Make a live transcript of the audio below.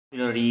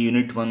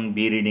Unit 1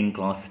 B reading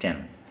class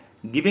 10.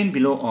 Given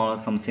below are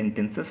some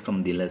sentences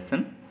from the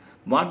lesson.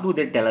 What do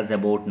they tell us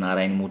about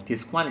Narayan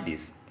Murthy's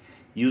qualities?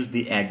 Use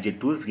the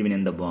adjectives given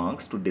in the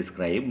box to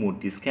describe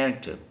Murthy's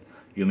character.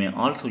 You may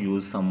also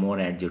use some more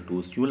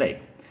adjectives you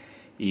like.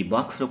 ఈ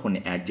బాక్స్లో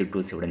కొన్ని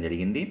adjectives ఇవ్వడం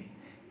జరిగింది.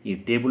 ఈ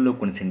టేబుల్లో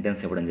కొన్ని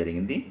sentence ఇవ్వడం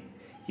జరిగింది.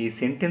 ఈ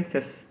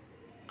సెంటెన్సెస్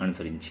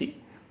అనుసరించి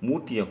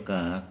మూర్తి యొక్క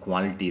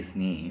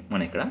క్వాలిటీస్ని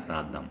మనం ఇక్కడ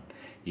రాద్దాం.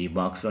 ఈ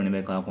బాక్స్లోనివే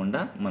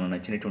కాకుండా మనం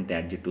నచ్చినటువంటి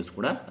యాడ్జెక్టివ్స్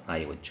కూడా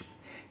రాయవచ్చు.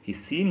 His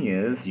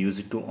seniors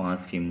used to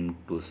ask him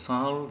to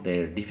solve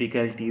their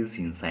difficulties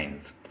in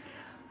science.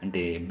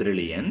 అంటే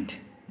brilliant,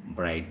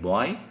 bright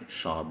bye,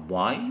 sharp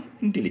bye,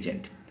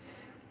 intelligent.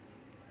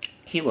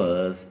 He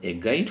was a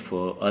guide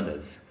for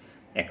others,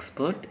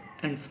 expert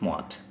and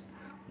smart.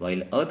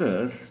 While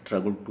others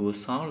struggled to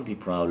solve the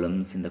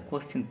problems in the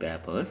question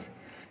papers,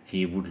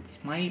 he would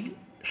smile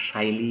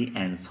shyly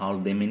and solve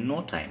them in no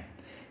time.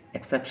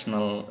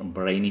 Exceptional,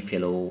 brainy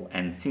fellow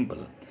and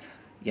simple.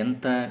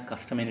 ఎంత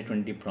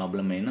కష్టమైనటువంటి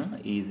problem అయినా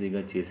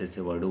ఈజీగా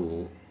చేసేసేవాడు.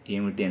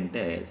 ఏమిటి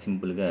అంటే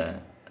సింపుల్గా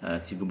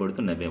సిగ్గుపడుతూ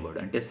నవ్వేవాడు.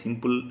 అంటే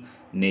simple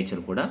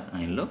nature కూడా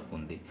ఆయనలో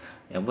ఉంది.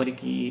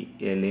 ఎవరికి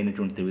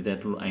లేనటువంటి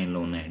తెలివితేటలు ఆయనలో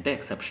ఉన్నాయంటే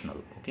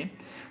exceptional. Okay,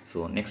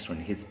 so next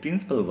one. His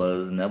principal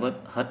was never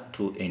hurt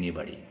to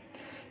anybody.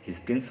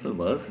 His principal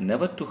was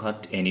never to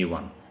hurt any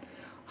one.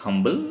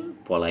 Humble,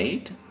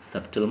 polite,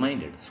 subtle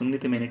minded.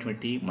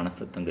 సున్నితమైనటువంటి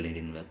మనస్తత్వం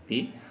కలిగిన వ్యక్తి.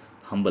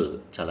 హంబుల్,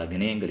 చాలా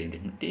వినయం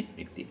కలిగినటువంటి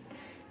వ్యక్తి.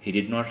 He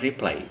did not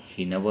reply.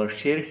 He never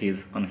shared his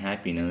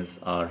unhappiness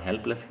or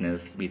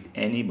helplessness with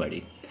anybody.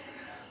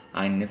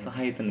 ఆయన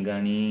నిస్సహాయతను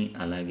కానీ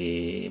అలాగే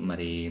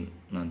మరి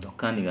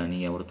దుఃఖాన్ని కానీ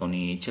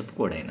ఎవరితోని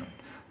చెప్పుకోడు ఆయన.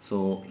 So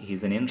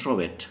he's an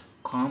introvert,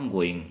 calm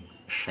going,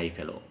 shy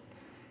fellow.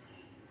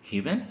 He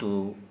went to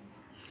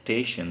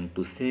station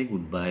to say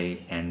goodbye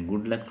and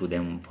good luck to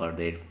them for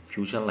their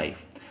future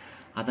life.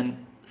 అతని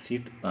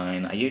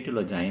ఆయన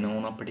ఐఐటీలో join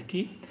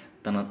అవునప్పటికీ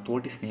తన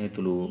తోటి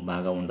స్నేహితులు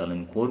బాగా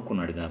ఉండాలని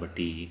కోరుకున్నాడు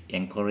కాబట్టి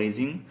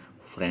ఎంకరేజింగ్,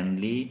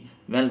 ఫ్రెండ్లీ,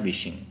 వెల్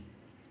విషింగ్,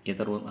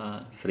 ఇతరుల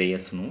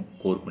శ్రేయస్సును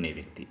కోరుకునే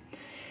వ్యక్తి.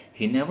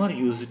 He never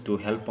use to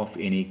help of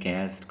any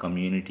caste,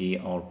 community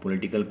or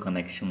political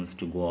connections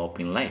to go up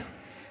in life.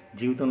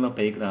 జీవితంలో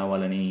పైకి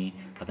రావాలని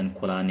అతని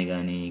కులాన్ని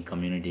కానీ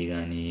కమ్యూనిటీ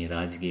కానీ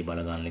రాజకీయ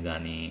బలగాల్ని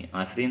కానీ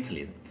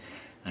ఆశ్రయించలేదు.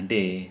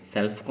 అంటే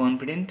సెల్ఫ్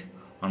కాన్ఫిడెంట్,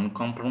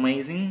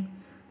 అన్కాంప్రమైజింగ్,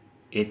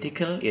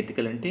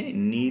 ఎథికల్ అంటే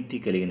నీతి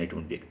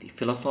కలిగినటువంటి వ్యక్తి.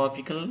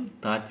 ఫిలాసాఫికల్,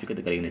 తాత్వికత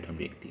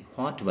కలిగినటువంటి వ్యక్తి.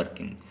 హార్డ్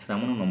వర్కింగ్,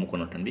 శ్రమను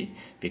నమ్ముకున్నటువంటి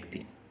వ్యక్తి.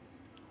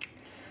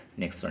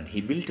 Next one.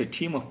 He built a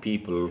team of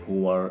people who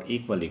are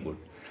equally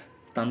good.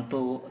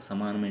 తనతో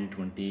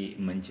సమానమైనటువంటి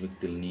మంచి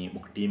వ్యక్తుల్ని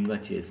ఒక టీమ్గా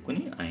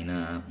చేసుకుని ఆయన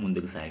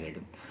ముందుకు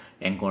సాగాడు.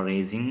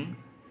 Encouraging,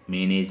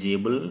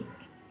 manageable,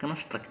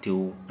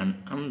 constructive and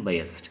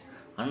unbiased.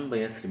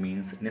 Unbiased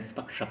means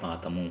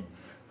నిష్పక్షపాతము,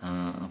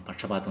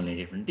 పక్షపాతం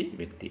లేనటువంటి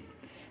వ్యక్తి.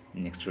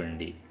 నెక్స్ట్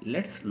చూడండి.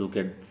 Let's look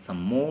at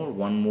some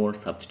one more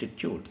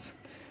substitutes.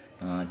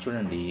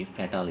 చూడండి.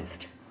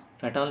 ఫెటాలిస్ట్.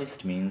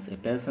 ఫెటాలిస్ట్ means a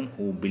person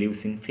who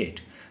believes in fate.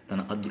 తన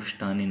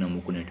అదృష్టాన్ని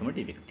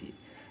నమ్ముకునేటువంటి వ్యక్తి.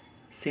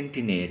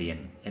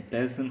 సెంటినేరియన్, a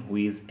person who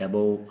is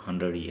above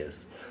 100 years.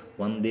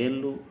 100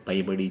 ఏళ్ళు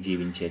పైబడి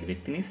జీవించే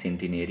వ్యక్తిని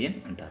సెంటినేరియన్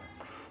అంటారు.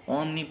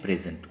 Omni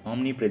present.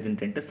 ఆమ్ని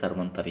ప్రెజెంట్ అంటే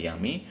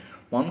సర్వంతర్యామి.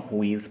 One who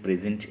is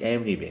present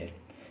everywhere.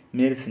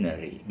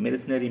 మెర్సనరీ.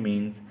 మెర్సనరీ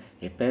means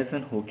a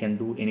person who can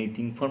do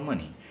anything for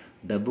money.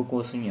 డబ్బు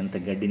కోసం ఎంత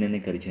గడ్డినని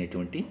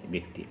కరిచినటువంటి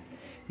వ్యక్తి.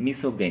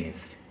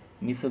 మిసోగైనిస్ట్.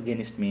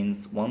 మిసోగైనిస్ట్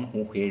means one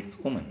who hates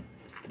women.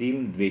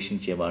 స్త్రీలను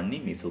ద్వేషించేవాడిని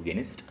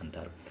మిసోగైనిస్ట్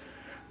అంటారు.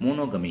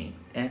 మోనోగమీ,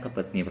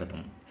 ఏకపత్ని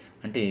వ్రతం.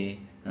 అంటే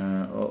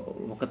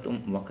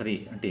ఒకరి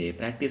అంటే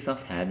practice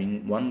of having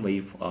one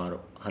wife or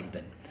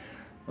husband.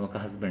 ఒక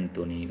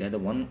హస్బెండ్తోని లేదా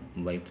వన్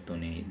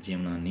వైఫ్తోని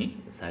జీవనాన్ని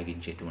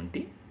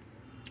సాగించేటువంటి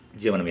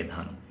జీవన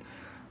విధానం.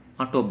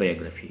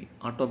 Autobiography.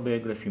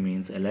 Autobiography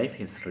means a life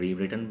history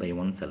written by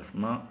one self.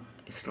 నా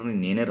హిస్టరీని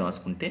నేనే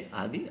రాసుకుంటే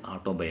అది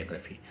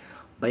autobiography.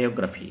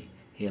 Biography,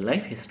 A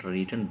life history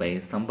written by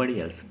somebody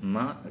else.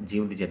 నా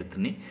జీవిత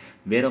చరిత్రని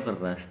వేరొకరు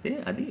రాస్తే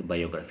అది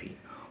biography.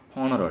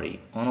 Honorary.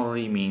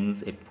 Honorary means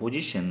a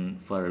position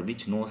for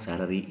which no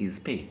salary is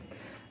paid.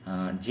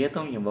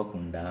 జీతం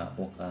ఇవ్వకుండా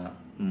ఒక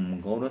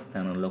గౌరవ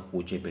స్థానంలో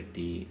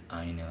కూర్చోబెట్టి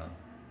ఆయన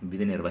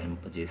విధి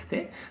నిర్వహింపజేస్తే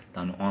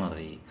తాను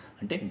ఆనరీ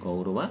అంటే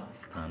గౌరవ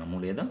స్థానము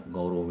లేదా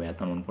గౌరవ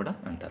వేతనం అని కూడా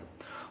అంటారు.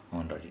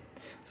 ఆనరీ.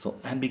 సో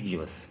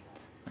అంబిగ్యూస్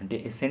అంటే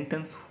ఏ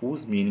sentence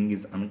whose meaning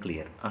is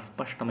unclear.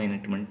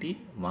 అస్పష్టమైనటువంటి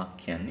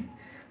వాక్యాన్ని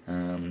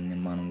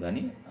నిర్మాణం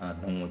కానీ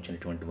అర్థం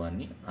వచ్చినటువంటి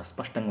వారిని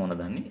అస్పష్టంగా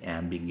ఉన్నదాన్ని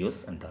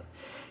అంబిగ్యూస్ అంటారు.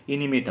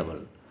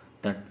 ఇనిమిటబుల్,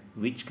 that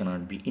which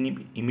cannot be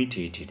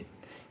imitated.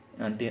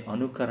 అంటే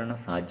అనుకరణ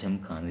సాధ్యం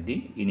కానిది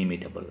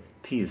ఇనిమిటబుల్.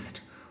 Theist,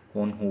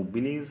 one who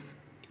believes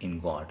in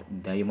God.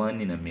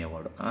 దైవాన్ని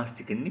నమ్మేవాడు.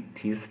 ఆస్తికుడిని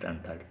థీస్ట్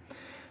అంటాడు.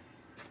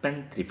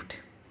 Spend thrift,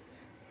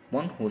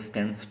 one who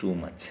spends too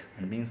much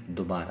and means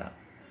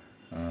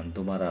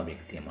దుబారా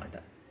వ్యక్తి అన్నమాట.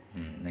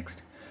 Next.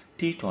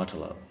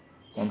 టీటోటలర్,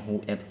 one who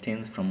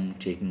అబ్స్టైన్స్ from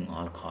taking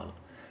alcohol.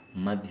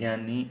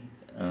 మద్యాన్ని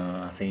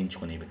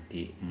అసహించుకునే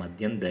వ్యక్తి,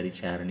 మద్యం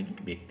దరిచారని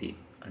వ్యక్తి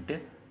అంటే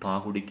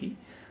తాగుడికి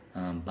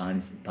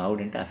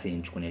తాగుడు అంటే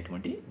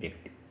అసహించుకునేటువంటి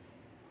వ్యక్తి.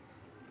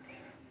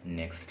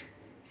 Next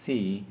see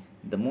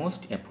the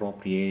most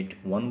appropriate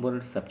one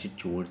word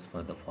substitutes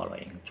for the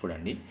following.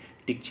 చూడండి,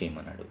 టిక్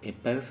చేయమన్నాడు. ఏ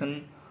person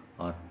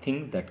are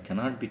thing that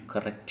cannot be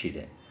corrected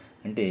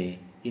అంటే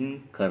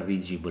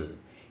ఇన్కర్రిజిబుల్.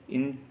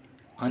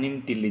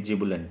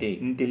 అన్ఇంటెలిజిబుల్ అంటే,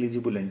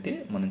 ఇంటెలిజిబుల్ అంటే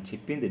మనం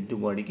చెప్పింది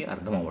ఎదుటివాడికి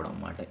అర్థం అవ్వడం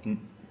అన్నమాట.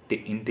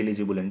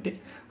 ఇంటెలిజిబుల్ అంటే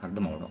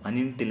అర్థం అవ్వడం,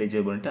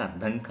 అన్ఇంటెలిజిబుల్ అంటే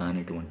అర్థం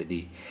కానిటువంటిది,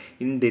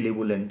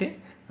 ఇండెలిబుల్ అంటే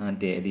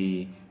అది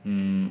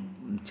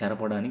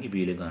చెరపడానికి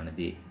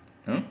వీలుగానిది,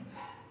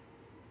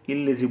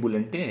 ఇల్లిజిబుల్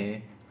అంటే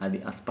అది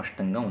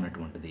అస్పష్టంగా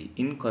ఉన్నటువంటిది,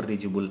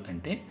 ఇన్కర్రిజిబుల్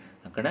అంటే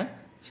అక్కడ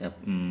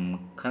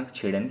కరెక్ట్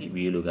చేయడానికి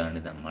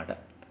వీలుగానిది అన్నమాట.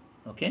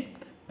 Okay,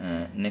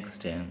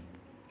 next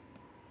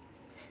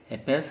A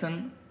person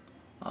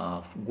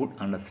of good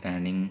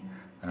understanding,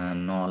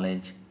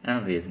 knowledge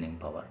and reasoning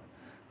power.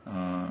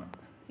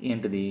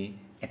 ఏంటిది?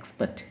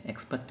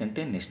 ఎక్స్పర్ట్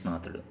అంటే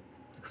నిష్ణాతుడు.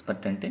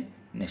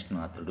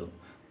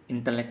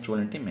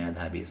 ఇంటలెక్చువల్ అంటే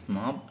మేధావి.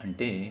 స్నాబ్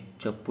అంటే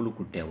చెప్పులు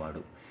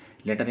కుట్టేవాడు.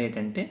 లిటరేట్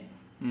అంటే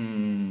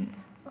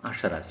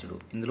అక్షరాస్యుడు.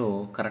 ఇందులో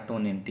కరెక్ట్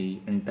వన్ ఏంటి?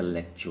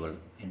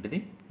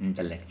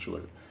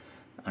 Intellectual.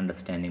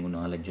 Understanding,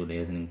 knowledge,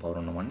 reasoning power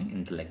ఉన్నవాడిని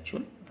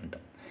ఇంటలెక్చువల్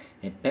అంటాం.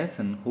 ఏ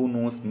person who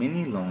knows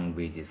many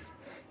languages.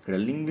 ఇక్కడ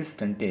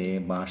లింగ్విస్ట్ అంటే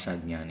భాషా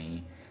జ్ఞాని,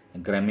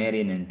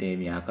 గ్రామేరియన్ అంటే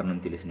వ్యాకరణం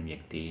తెలిసిన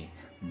వ్యక్తి,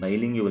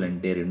 బైలింగ్యువల్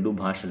అంటే రెండు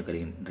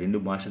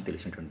భాషలు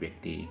తెలిసినటువంటి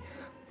వ్యక్తి,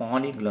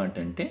 పాలీగ్లాట్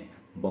అంటే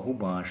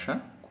బహుభాష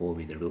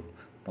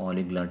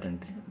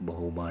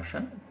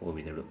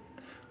కోవిదుడు.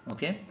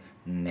 Okay,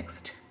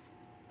 next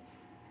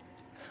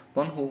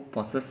one who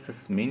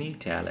possesses many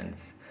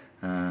talents,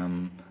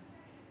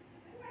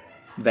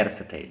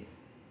 versatile.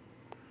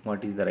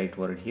 What is the right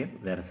word here?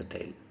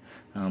 Versatile.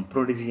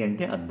 ప్రొడిజీ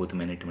అంటే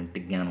అద్భుతమైనటువంటి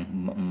జ్ఞానం,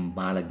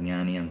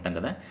 బాలజ్ఞాని అంటాం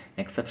కదా.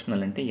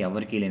 ఎక్సెప్షనల్ అంటే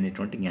ఎవరికి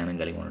లేనటువంటి జ్ఞానం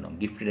కలిగి ఉండడం.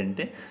 గిఫ్టెడ్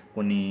అంటే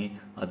కొన్ని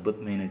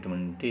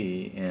అద్భుతమైనటువంటి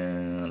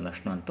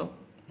లక్షణాలతో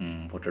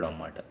పుట్టడం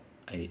అన్నమాట.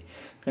 అది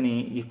కానీ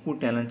ఎక్కువ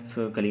టాలెంట్స్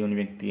కలిగి ఉన్న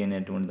వ్యక్తి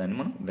అనేటువంటి దాన్ని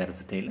మనం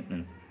వెర్సటైల్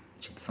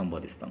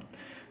సంబోధిస్తాం.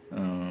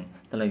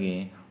 అలాగే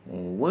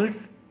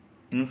words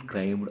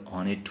inscribed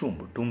on a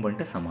tomb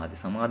అంటే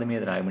సమాధి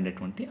మీద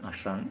రాయబడినటువంటి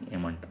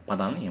అక్షరాన్ని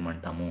పదాలను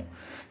ఏమంటాము?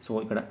 సో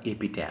ఇక్కడ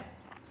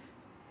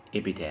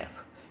ఎపిటాఫ్.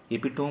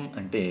 ఎపిటోమ్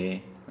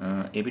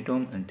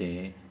అంటే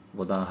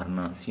ఉదాహరణ,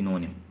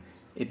 సినోనిమ్.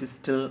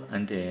 ఎపిస్టల్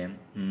అంటే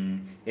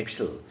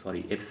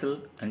ఎపిసల్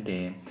అంటే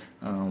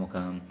ఒక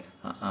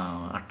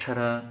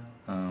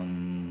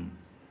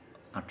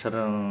అక్షర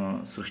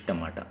సృష్టి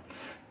అన్నమాట.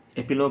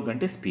 ఎపిలోగ్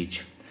అంటే స్పీచ్.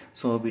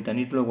 సో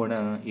వీటన్నిటిలో కూడా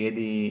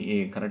ఏది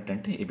కరెక్ట్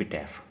అంటే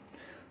ఎపిటాఫ్.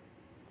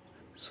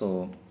 So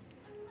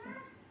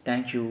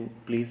thank you.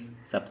 Please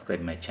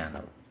subscribe my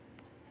channel.